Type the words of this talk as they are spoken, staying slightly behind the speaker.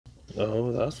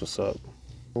Oh, that's what's up.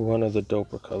 One of the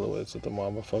doper colorways of the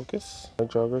Mamba Focus.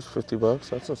 Joggers, 50 bucks.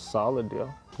 That's a solid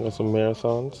deal. Got some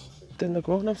marathons. Then the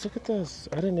grown-ups, look at this.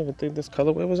 I didn't even think this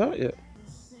colorway was out yet.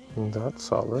 That's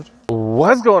solid.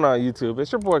 What's going on, YouTube?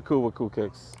 It's your boy Cool with Cool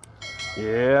Kicks.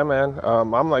 Yeah, man.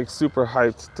 I'm like super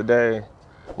hyped today.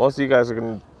 Most of you guys are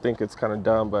gonna think it's kind of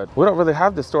dumb, but we don't really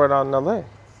have this store out in LA.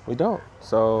 We don't.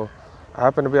 So I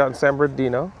happen to be out in San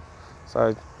Bernardino. So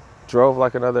I drove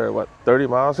like another, 30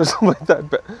 miles or something like that.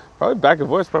 But probably back and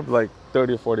forth, probably like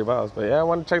 30 or 40 miles. But yeah, I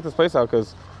want to check this place out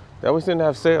because they always seem to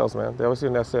have sales, man. They always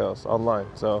seem to have sales online.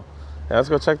 So yeah, let's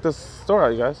go check this store out,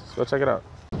 you guys. Let's go check it out.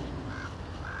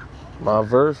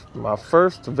 My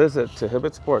first visit to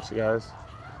Hibbett Sports, you guys.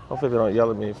 Hopefully they don't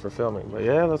yell at me for filming. But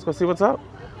yeah, let's go see what's up.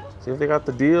 See if they got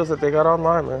the deals that they got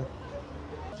online, man.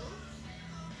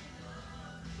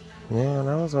 Man,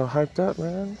 I was all hyped up,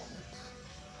 man.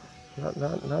 Not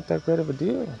that great of a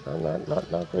deal.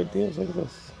 Not great deals. Look at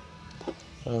this.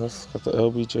 This got the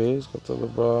LBJs, got the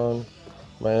LeBron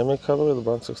Miami colorway,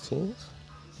 LeBron 16s.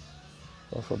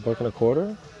 Going for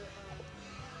 $1.25.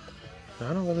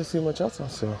 I don't really see much else on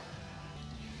sale.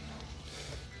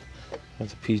 Got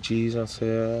the PGs on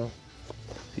sale.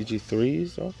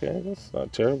 PG3s, okay, that's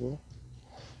not terrible.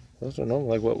 Those are normal,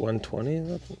 like what, 120?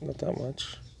 Not that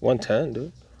much. 110,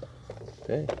 dude.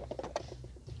 Okay.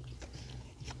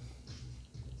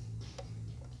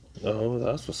 Oh,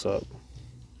 that's what's up.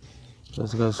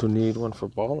 Those guys who need one for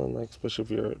balling, like especially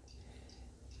if your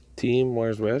team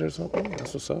wears red or something.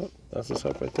 That's what's up. That's what's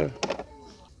up right there.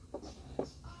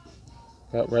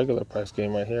 Got regular price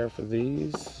game right here for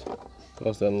these.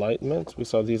 Those the Enlightenments. We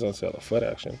saw these on sale at Foot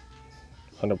Action.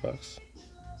 100 bucks.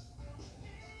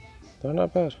 They're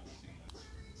not bad.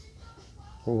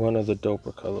 One of the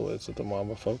doper colorways of the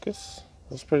Mamba Focus.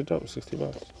 That's pretty dope. 60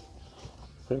 bucks.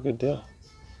 Pretty good deal.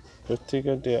 Pretty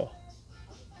good deal.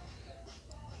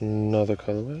 Another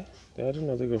colorway. Yeah, I didn't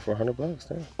know they go for 100 bucks.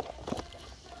 Damn.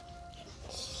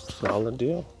 Solid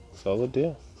deal. Solid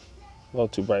deal. A little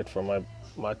too bright for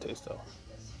my taste though.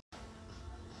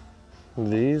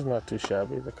 These not too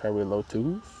shabby. The Kyrie Low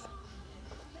 2s.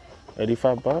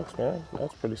 85 bucks, man.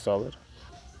 That's pretty solid.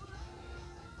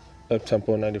 Up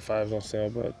Tempo 95s on sale,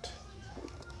 but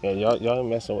yeah, y'all ain't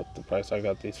messing with the price I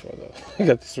got these for though. I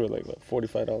got these for like what,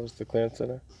 $45 to clearance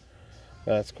center.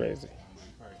 That's crazy.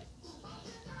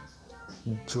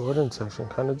 Jordan section,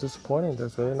 kind of disappointing.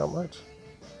 There's really not much.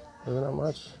 Really not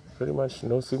much. Pretty much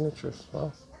no signatures.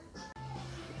 Wow.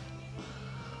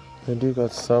 They do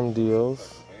got some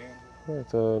deals. Like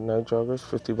the night joggers,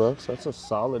 50 bucks. That's a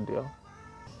solid deal.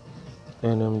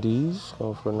 NMDs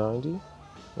go for 90.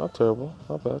 Not terrible.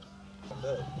 Not bad.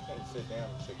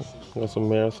 Got some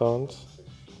marathons.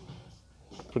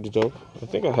 Pretty dope. I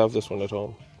think I have this one at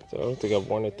home. I don't think I've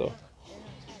worn it though.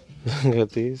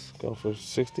 Got these going for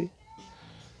 60.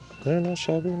 They're not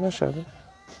shabby, not shabby.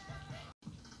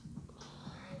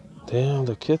 Damn,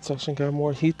 the kids section got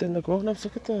more heat than the grown-ups.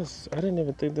 Look at this. I didn't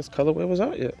even think this colorway was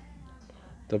out yet.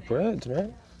 The breads,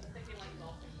 man.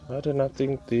 I did not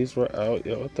think these were out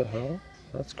yet. What the hell?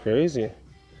 That's crazy.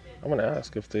 I'm gonna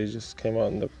ask if they just came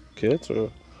out in the kids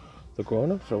or the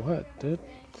grown-ups or what, dude.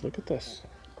 Look at this.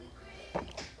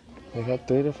 They got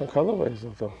 3 different colorways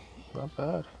of them. Not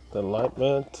bad. The light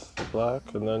mint, the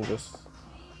black, and then just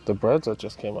the breads that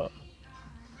just came out.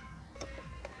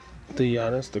 The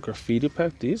Giannis, the graffiti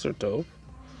pack, these are dope.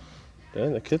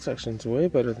 Damn, the kids section's way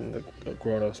better than the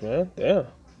grown-ups, man. Damn,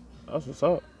 that's what's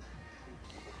up.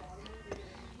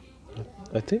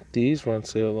 I think these were on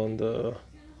sale on the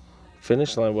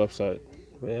Finish Line website.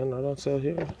 Man, not on sale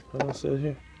here. Not on sale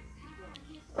here.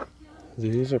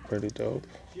 These are pretty dope.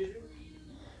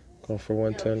 Going for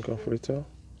 110, going for retail.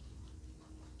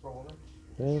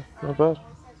 Yeah, not bad.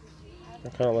 I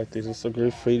kind of like these. It's a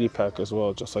graffiti pack as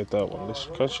well, just like that one.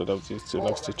 They should have these two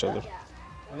next to each other.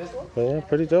 But yeah,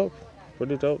 pretty dope.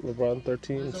 Pretty dope. LeBron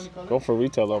 13s. Go for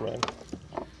retail though, man.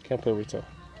 Can't play retail.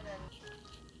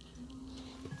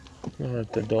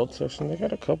 Alright, the adult section. They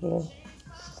got a couple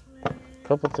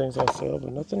things on sale,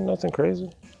 but nothing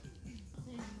crazy.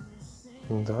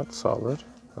 And that's solid.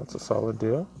 That's a solid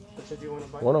deal.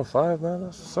 105, man.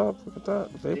 That's what's up. Look at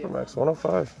that. VaporMax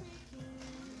 105.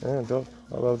 Yeah, dope.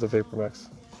 I love the VaporMax.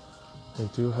 They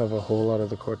do have a whole lot of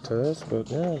the Cortez, but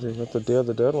yeah, they got the Day of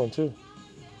the Dead one too.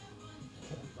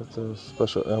 With the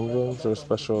special emblems or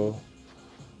special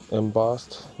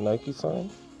embossed Nike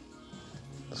sign.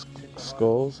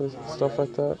 Skulls and stuff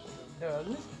like that.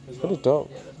 It's pretty dope.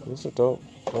 These are dope.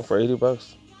 Going for 80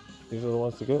 bucks. These are the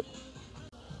ones to get.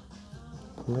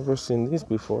 Never seen these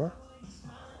before.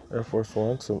 Air Force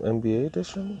One, some NBA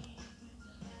edition.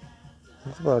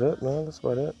 That's about it, man. That's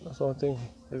about it. That's the only thing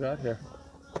they got here.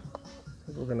 I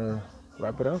think we're gonna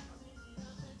wrap it up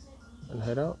and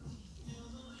head out.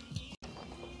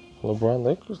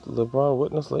 LeBron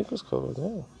witness Lakers color,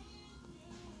 yeah.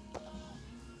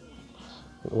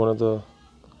 One of the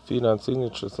Phenom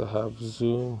signatures that have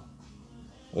Zoom.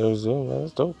 Air Zoom, man,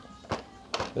 that's dope.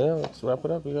 Yeah, let's wrap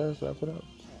it up, you guys. Wrap it up.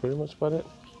 Pretty much about it.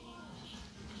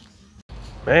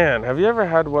 Man, have you ever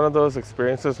had one of those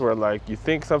experiences where like you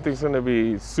think something's gonna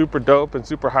be super dope and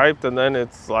super hyped and then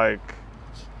it's like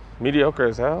mediocre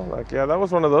as hell? Like, yeah, that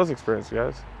was one of those experiences,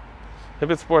 guys.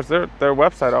 Hibbett Sports, their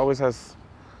website always has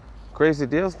crazy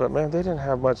deals, but man, they didn't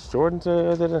have much Jordans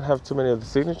there. They didn't have too many of the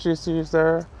signature series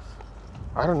there.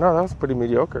 I don't know, that was pretty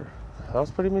mediocre.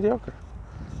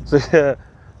 So yeah,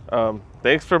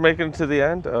 thanks for making it to the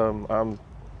end. I'm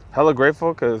hella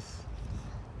grateful because,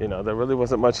 you know, there really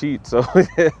wasn't much heat. So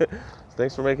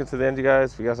thanks for making it to the end, you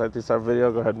guys. If you guys like this type of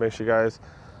video, go ahead and make sure you guys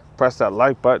press that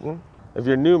like button. If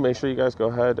you're new, make sure you guys go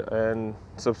ahead and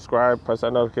subscribe, press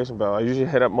that notification bell. I usually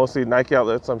hit up mostly Nike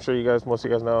outlets. I'm sure most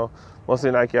of you guys know,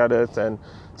 mostly Nike outlets and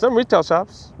some retail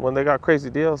shops when they got crazy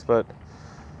deals. But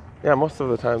yeah, most of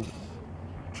the time,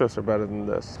 trips are better than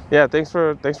this. Yeah, thanks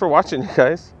for watching, you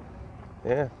guys.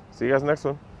 Yeah, see you guys next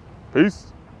one. Peace.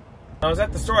 I was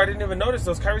at the store, I didn't even notice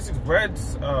those Pkwy 6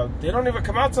 breads. They don't even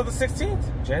come out till the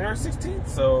 16th, January 16th.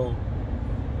 So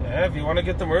yeah, if you want to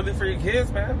get them early for your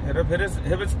kids, man, hit up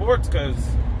Hibbett Sports, because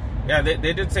yeah, they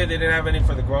did say they didn't have any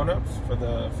for the grown-ups, for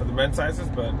the men's sizes,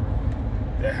 but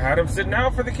they had them sitting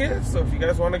out for the kids. So if you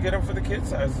guys want to get them for the kids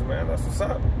sizes, man, that's what's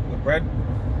up.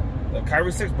 The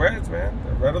Pkwy 6 breads, man,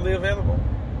 they're readily available.